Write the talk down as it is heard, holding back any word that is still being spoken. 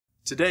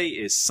Today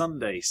is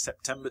Sunday,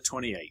 September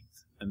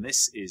 28th, and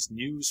this is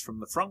News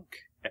from the Frunk,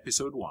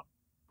 Episode 1.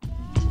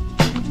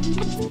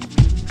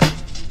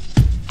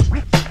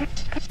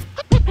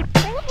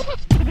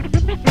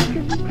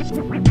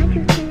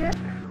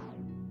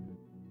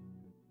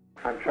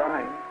 I'm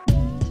trying.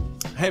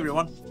 Hey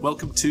everyone,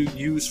 welcome to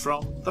News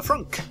from the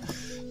Frunk.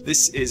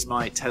 This is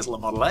my Tesla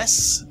Model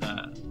S,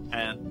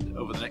 and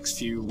over the next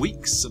few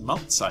weeks and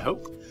months, I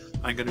hope,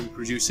 I'm going to be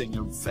producing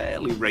a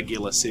fairly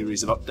regular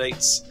series of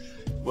updates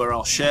where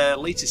I'll share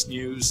latest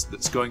news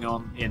that's going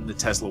on in the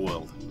Tesla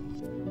world.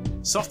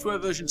 Software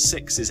version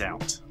 6 is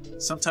out.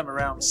 Sometime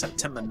around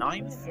September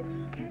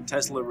 9th,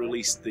 Tesla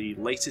released the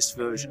latest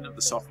version of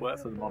the software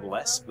for the Model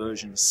S.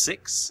 Version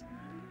 6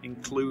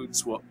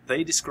 includes what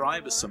they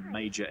describe as some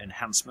major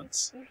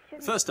enhancements.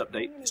 The first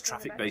update is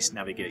traffic-based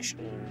navigation.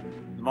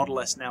 The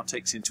Model S now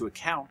takes into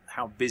account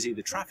how busy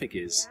the traffic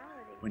is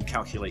when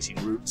calculating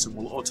routes and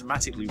will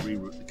automatically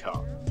reroute the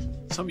car.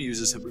 Some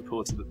users have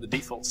reported that the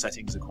default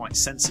settings are quite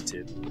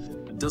sensitive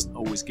and doesn't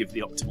always give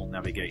the optimal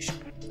navigation.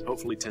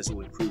 Hopefully Tesla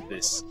will improve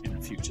this in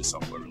a future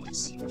software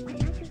release.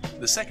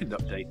 The second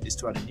update is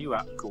to add a new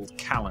app called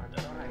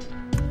Calendar.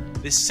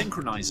 This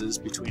synchronizes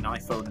between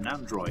iPhone and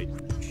Android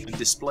and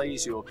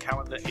displays your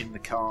calendar in the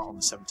car on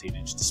the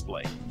 17-inch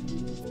display.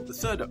 The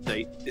third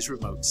update is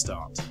Remote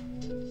Start.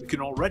 We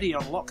can already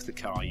unlock the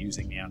car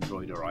using the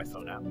Android or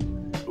iPhone app,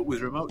 but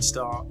with Remote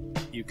Start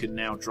you can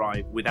now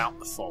drive without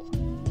the fob.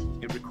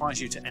 It requires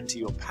you to enter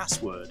your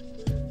password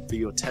for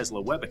your Tesla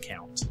web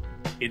account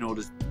in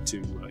order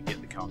to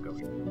get the car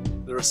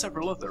going. There are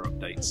several other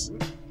updates,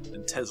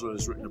 and Tesla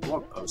has written a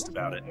blog post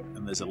about it,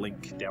 and there's a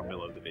link down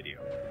below the video.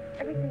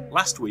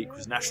 Last week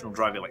was National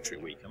Drive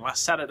Electric Week, and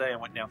last Saturday I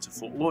went down to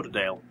Fort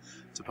Lauderdale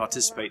to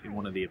participate in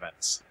one of the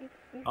events.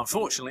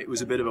 Unfortunately, it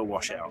was a bit of a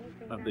washout.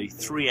 Of the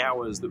 3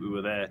 hours that we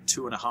were there,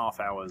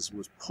 2.5 hours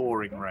was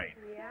pouring rain.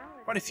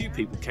 Quite a few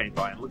people came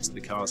by and looked at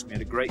the cars, and we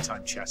had a great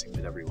time chatting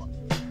with everyone.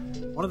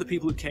 One of the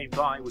people who came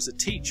by was a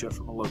teacher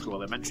from a local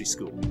elementary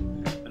school,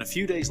 and a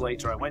few days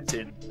later I went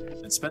in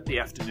and spent the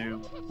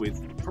afternoon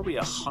with probably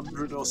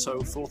 100 or so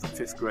 4th and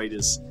 5th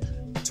graders,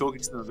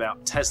 talking to them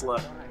about Tesla,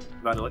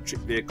 about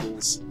electric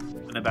vehicles,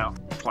 and about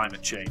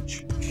climate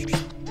change.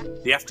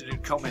 The afternoon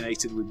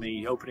culminated with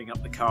me opening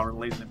up the car and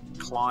letting them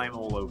climb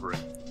all over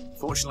it.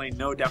 Fortunately,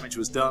 no damage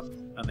was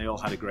done, and they all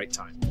had a great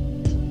time.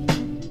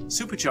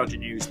 Supercharger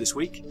news this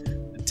week.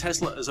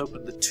 Tesla has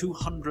opened the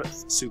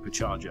 200th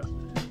Supercharger,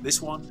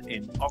 this one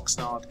in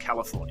Oxnard,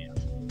 California.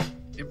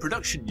 In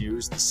production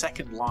news, the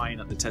second line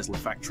at the Tesla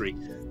factory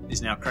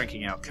is now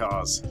cranking out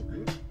cars,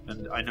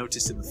 and I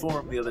noticed in the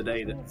forum the other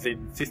day that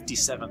VIN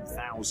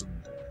 57,000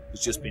 has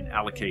just been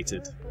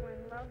allocated.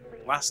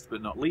 Last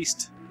but not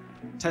least,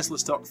 Tesla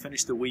stock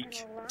finished the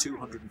week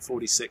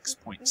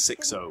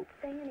 246.60,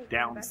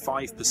 down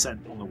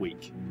 5% on the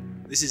week.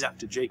 This is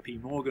after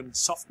JP Morgan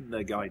softened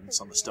their guidance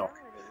on the stock.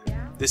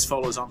 This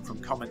follows on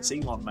from comments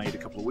Elon made a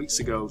couple of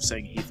weeks ago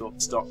saying he thought the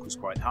stock was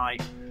quite high.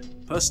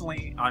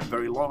 Personally, I'm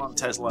very long on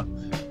Tesla.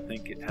 I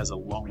think it has a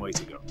long way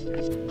to go.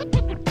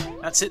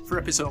 That's it for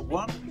episode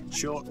 1.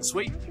 Short and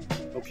sweet.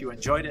 Hope you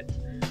enjoyed it.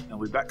 And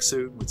we'll be back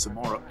soon with some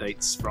more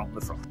updates from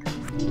the Frunk.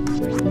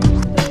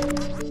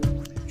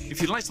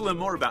 If you'd like to learn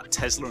more about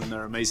Tesla and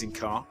their amazing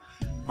car,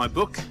 my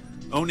book,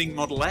 Owning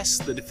Model S,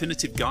 The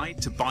Definitive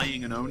Guide to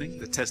Buying and Owning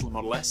the Tesla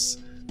Model S,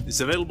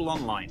 is available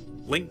online.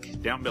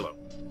 Link down below.